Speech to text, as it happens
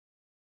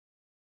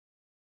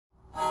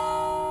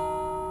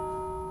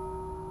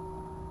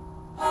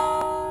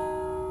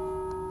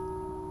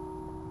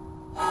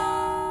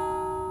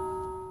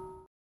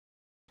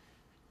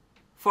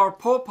For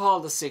Pope Paul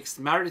VI,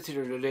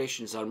 marital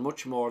relations are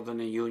much more than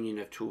a union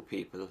of two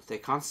people. They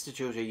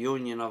constitute a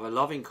union of a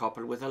loving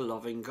couple with a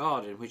loving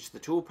God, in which the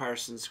two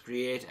persons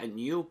create a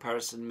new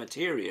person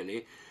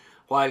materially,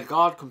 while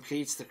God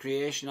completes the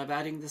creation of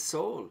adding the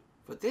soul.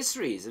 For this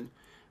reason,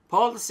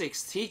 Paul VI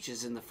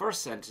teaches in the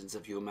first sentence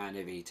of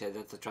Humanae Vitae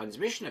that the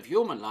transmission of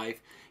human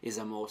life is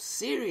a most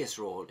serious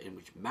role in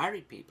which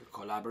married people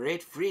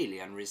collaborate freely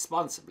and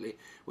responsibly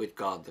with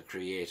God the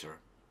Creator.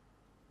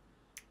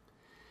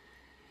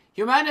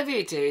 Humanae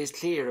Vitae is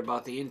clear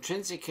about the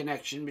intrinsic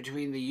connection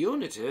between the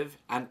unitive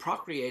and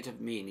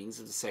procreative meanings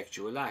of the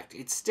sexual act.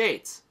 It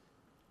states,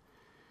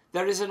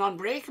 there is an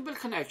unbreakable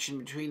connection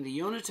between the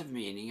unitive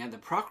meaning and the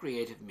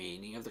procreative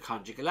meaning of the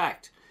conjugal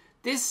act.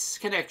 This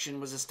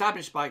connection was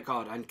established by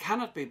God and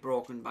cannot be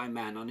broken by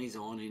man on his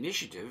own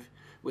initiative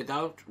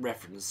without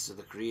reference to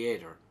the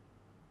Creator.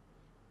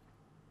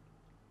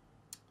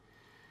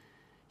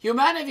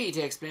 Humanae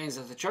Vitae explains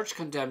that the Church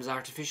condemns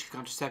artificial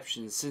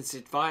contraception since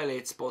it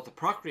violates both the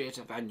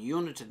procreative and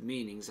unitive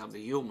meanings of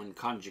the human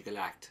conjugal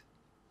act.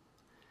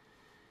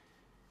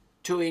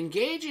 To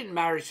engage in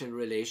marital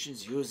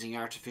relations using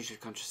artificial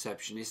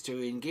contraception is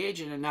to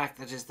engage in an act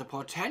that has the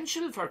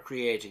potential for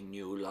creating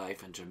new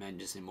life and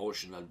tremendous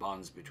emotional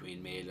bonds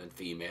between male and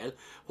female,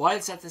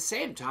 whilst at the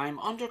same time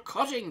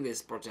undercutting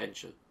this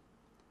potential.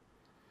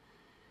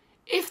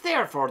 If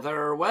therefore there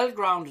are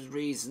well-grounded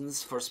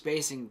reasons for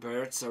spacing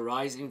births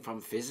arising from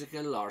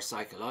physical or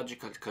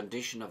psychological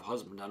condition of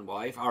husband and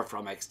wife or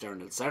from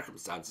external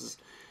circumstances,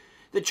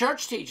 the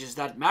Church teaches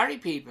that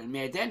married people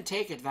may then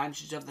take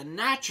advantage of the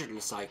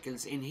natural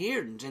cycles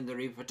inherent in the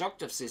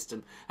reproductive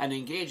system and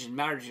engage in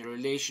marital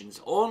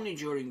relations only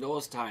during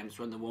those times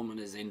when the woman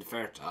is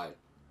infertile.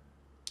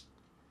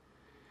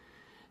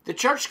 The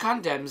Church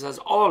condemns as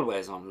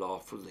always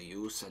unlawful the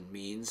use and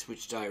means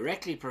which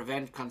directly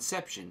prevent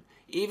conception,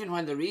 even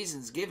when the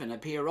reasons given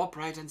appear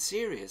upright and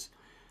serious.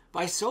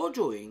 By so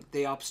doing,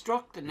 they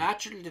obstruct the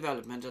natural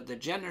development of the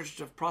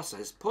generative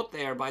process put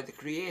there by the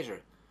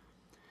Creator.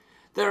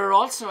 There are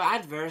also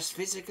adverse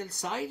physical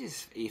side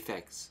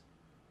effects.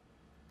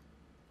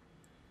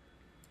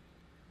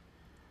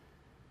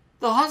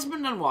 The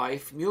husband and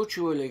wife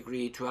mutually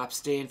agree to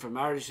abstain from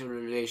marital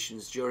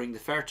relations during the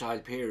fertile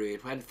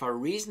period when for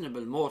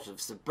reasonable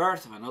motives the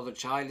birth of another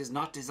child is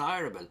not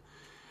desirable,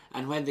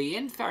 and when the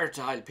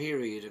infertile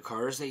period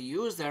occurs they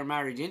use their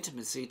married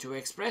intimacy to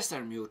express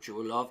their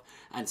mutual love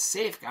and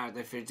safeguard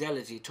their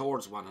fidelity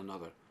towards one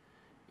another.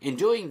 In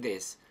doing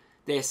this,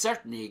 they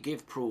certainly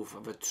give proof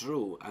of a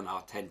true and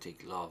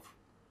authentic love.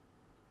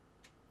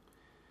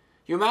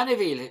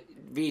 Humanae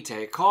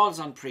Vitae calls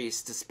on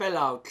priests to spell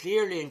out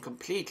clearly and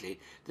completely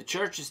the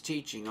Church's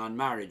teaching on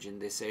marriage in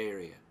this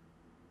area.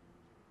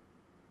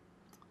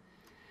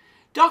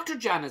 Dr.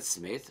 Janet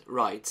Smith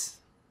writes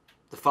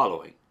the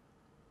following: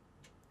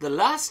 the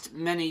last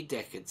many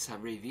decades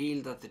have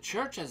revealed that the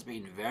Church has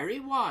been very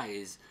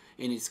wise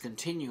in its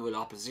continual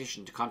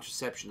opposition to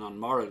contraception on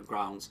moral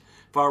grounds,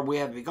 for we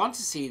have begun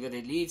to see that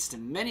it leads to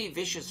many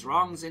vicious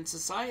wrongs in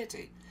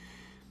society.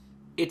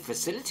 It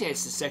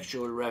facilitates the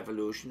sexual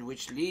revolution,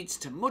 which leads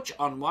to much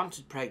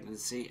unwanted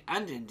pregnancy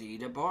and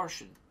indeed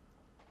abortion.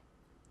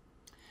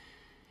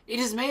 It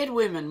has made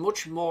women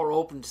much more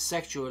open to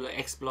sexual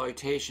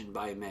exploitation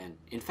by men.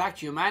 In fact,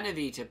 Humanae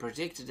Vitae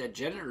predicted a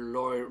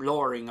general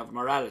lowering of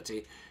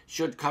morality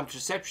should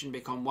contraception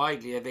become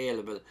widely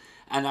available,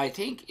 and I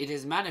think it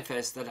is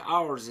manifest that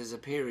ours is a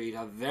period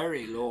of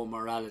very low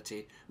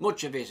morality,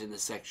 much of it in the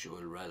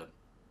sexual realm.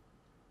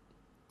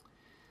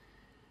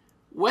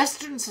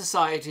 Western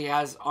society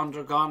has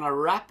undergone a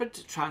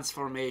rapid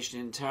transformation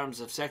in terms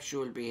of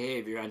sexual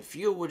behaviour, and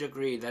few would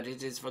agree that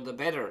it is for the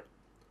better.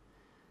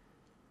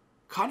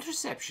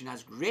 Contraception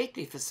has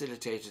greatly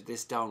facilitated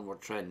this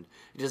downward trend.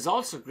 It has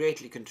also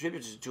greatly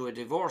contributed to a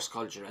divorce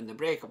culture and the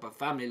breakup of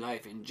family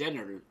life in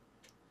general.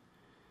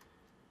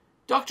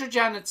 Dr.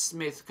 Janet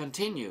Smith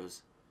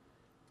continues,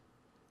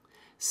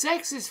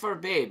 sex is for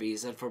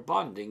babies and for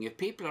bonding. If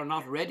people are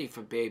not ready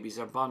for babies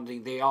or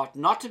bonding, they ought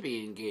not to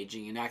be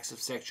engaging in acts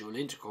of sexual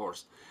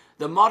intercourse.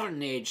 The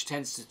modern age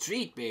tends to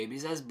treat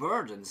babies as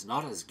burdens,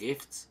 not as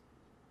gifts.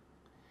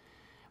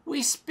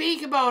 We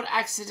speak about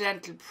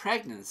accidental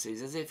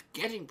pregnancies as if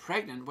getting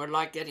pregnant were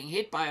like getting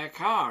hit by a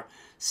car.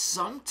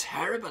 Some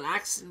terrible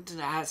accident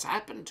has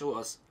happened to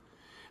us.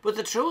 But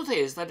the truth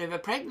is that if a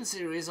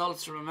pregnancy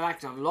results from an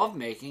act of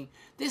lovemaking,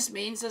 this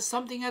means that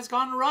something has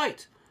gone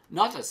right,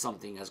 not as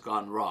something has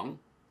gone wrong.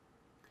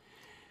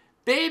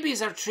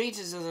 Babies are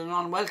treated as an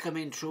unwelcome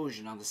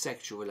intrusion on the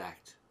sexual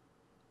act.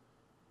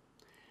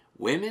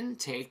 Women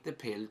take the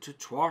pill to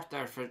thwart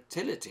their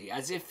fertility,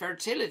 as if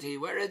fertility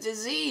were a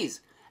disease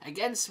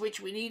against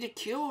which we need a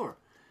cure.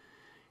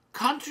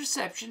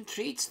 Contraception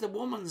treats the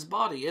woman's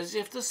body as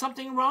if there's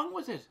something wrong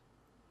with it.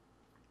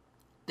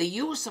 The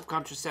use of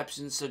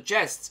contraception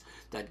suggests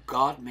that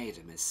God made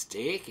a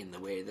mistake in the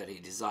way that he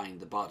designed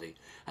the body,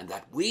 and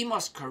that we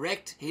must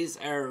correct his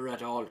error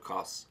at all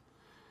costs.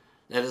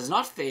 Let us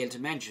not fail to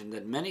mention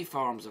that many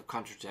forms of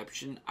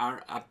contraception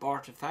are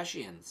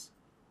abortifacients.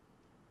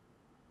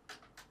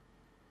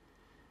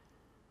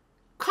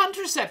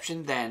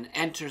 Contraception then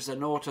enters a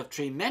note of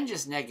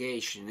tremendous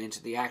negation into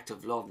the act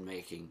of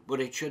love-making, but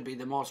it should be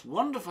the most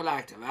wonderful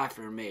act of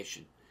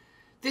affirmation.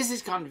 This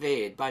is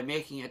conveyed by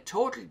making a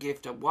total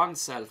gift of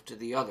oneself to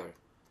the other.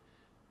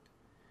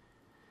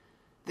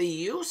 The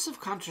use of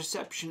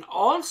contraception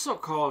also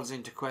calls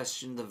into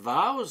question the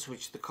vows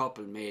which the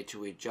couple made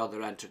to each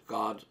other and to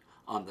God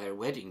on their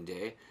wedding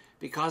day,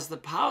 because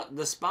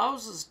the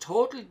spouse's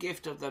total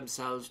gift of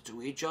themselves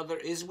to each other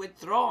is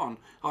withdrawn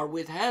or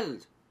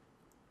withheld.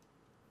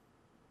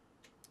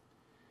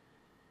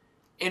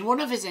 In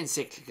one of his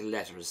encyclical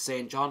letters,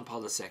 St. John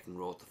Paul II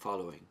wrote the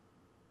following: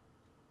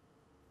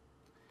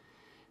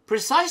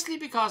 "Precisely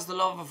because the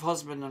love of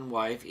husband and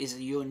wife is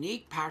a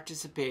unique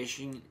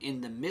participation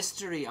in the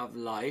mystery of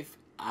life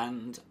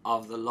and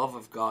of the love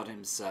of God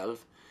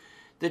himself,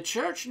 the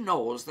Church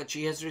knows that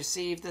she has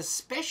received the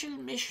special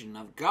mission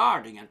of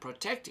guarding and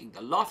protecting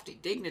the lofty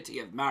dignity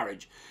of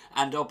marriage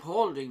and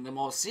upholding the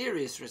most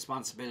serious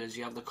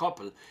responsibility of the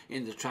couple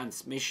in the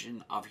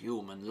transmission of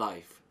human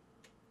life."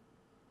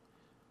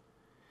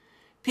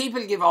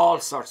 People give all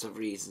sorts of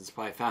reasons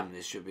why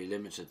families should be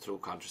limited through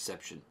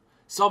contraception.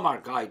 Some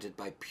are guided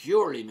by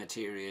purely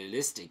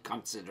materialistic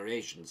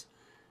considerations.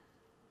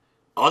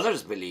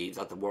 Others believe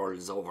that the world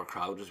is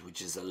overcrowded,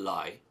 which is a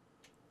lie.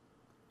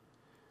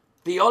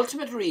 The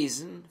ultimate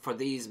reason for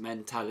these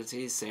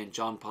mentalities, St.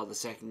 John Paul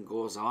II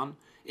goes on,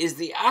 is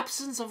the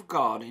absence of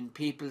God in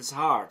people's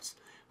hearts,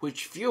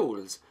 which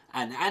fuels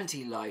an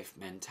anti-life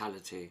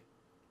mentality.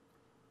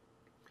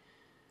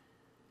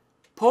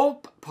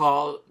 Pope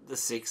Paul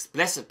VI,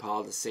 Blessed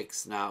Paul VI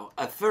now,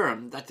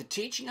 affirmed that the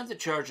teaching of the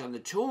Church on the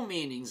two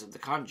meanings of the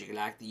conjugal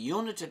act, the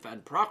unitive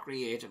and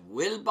procreative,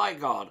 willed by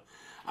God,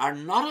 are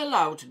not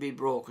allowed to be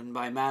broken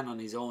by man on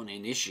his own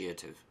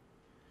initiative.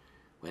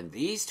 When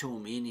these two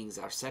meanings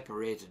are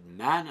separated,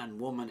 man and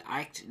woman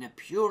act in a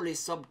purely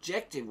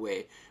subjective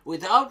way,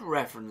 without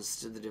reference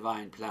to the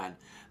divine plan,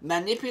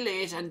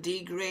 manipulate and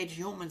degrade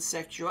human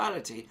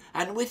sexuality,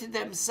 and with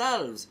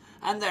themselves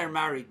and their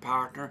married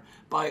partner,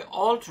 by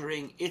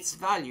altering its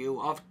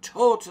value of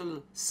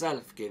total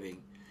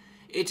self-giving.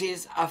 It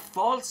is a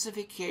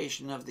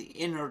falsification of the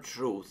inner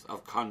truth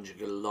of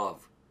conjugal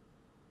love.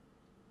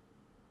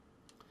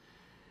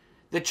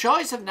 The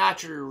choice of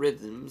natural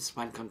rhythms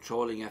when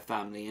controlling a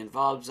family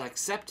involves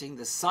accepting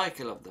the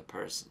cycle of the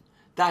person,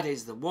 that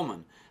is the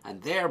woman,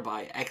 and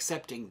thereby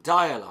accepting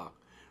dialogue,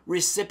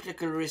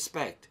 reciprocal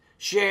respect,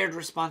 shared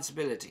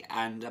responsibility,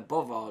 and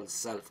above all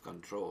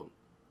self-control.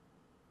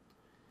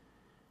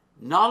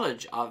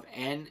 Knowledge of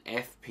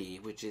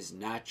NFP, which is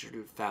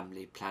Natural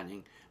Family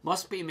Planning,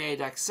 must be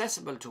made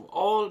accessible to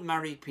all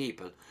married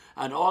people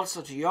and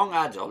also to young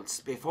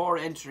adults before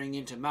entering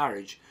into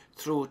marriage,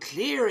 through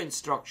clear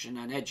instruction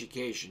and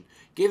education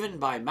given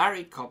by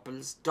married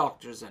couples,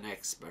 doctors and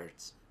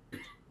experts.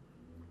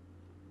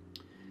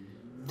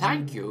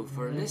 Thank you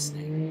for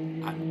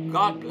listening, and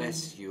God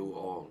bless you